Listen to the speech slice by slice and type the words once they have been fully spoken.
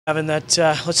Gavin, let's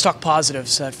talk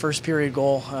positives. That first period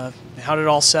goal, how did it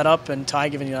all set up? And Ty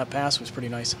giving you that pass was pretty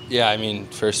nice. Yeah, I mean,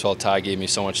 first of all, Ty gave me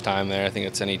so much time there. I think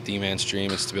it's any D-man's dream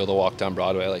is to be able to walk down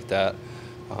Broadway like that.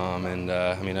 I mean,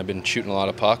 I've been shooting a lot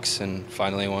of pucks, and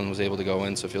finally one was able to go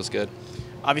in, so it feels good.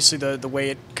 Obviously, the way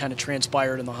it kind of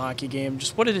transpired in the hockey game,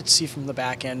 just what did it see from the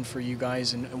back end for you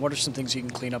guys, and what are some things you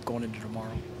can clean up going into tomorrow?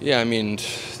 Yeah, I mean,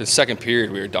 the second period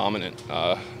we were dominant.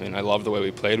 I mean, I love the way we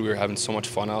played. We were having so much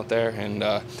fun out there, and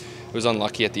it was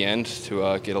unlucky at the end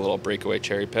to get a little breakaway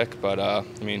cherry pick. But I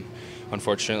mean,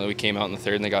 unfortunately, we came out in the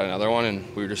third and they got another one,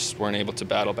 and we just weren't able to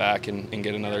battle back and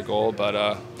get another goal. But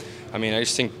I mean, I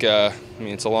just think I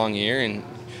mean, it's a long year, and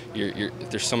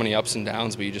there's so many ups and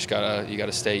downs, but you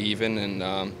gotta stay even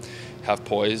and have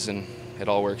poise, and it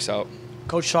all works out.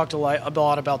 Coach talked a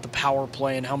lot about the power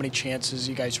play and how many chances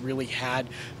you guys really had.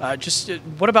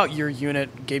 What about your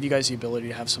unit gave you guys the ability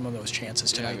to have some of those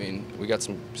chances tonight? Yeah, I mean, we got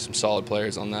some solid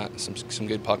players on that, some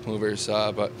good puck movers.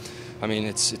 But I mean,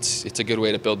 it's a good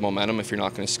way to build momentum if you're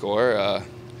not going to score.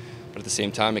 But at the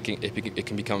same time, it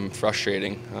can become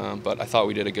frustrating. But I thought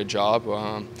we did a good job.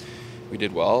 We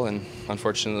did well, and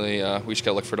unfortunately, we just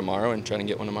got to look for tomorrow and try to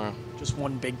get one tomorrow. Just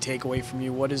one big takeaway from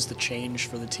you. What is the change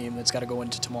for the team that's got to go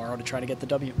into tomorrow to try to get the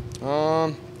W?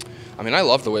 I mean, I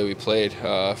love the way we played.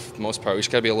 For the most part, we just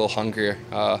got to be a little hungrier.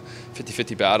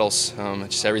 50-50 battles.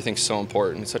 Just everything's so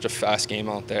important. It's such a fast game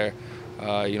out there.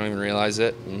 You don't even realize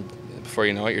it, and before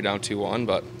you know it, you're down 2-1.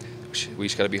 But we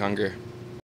just got to be hungrier.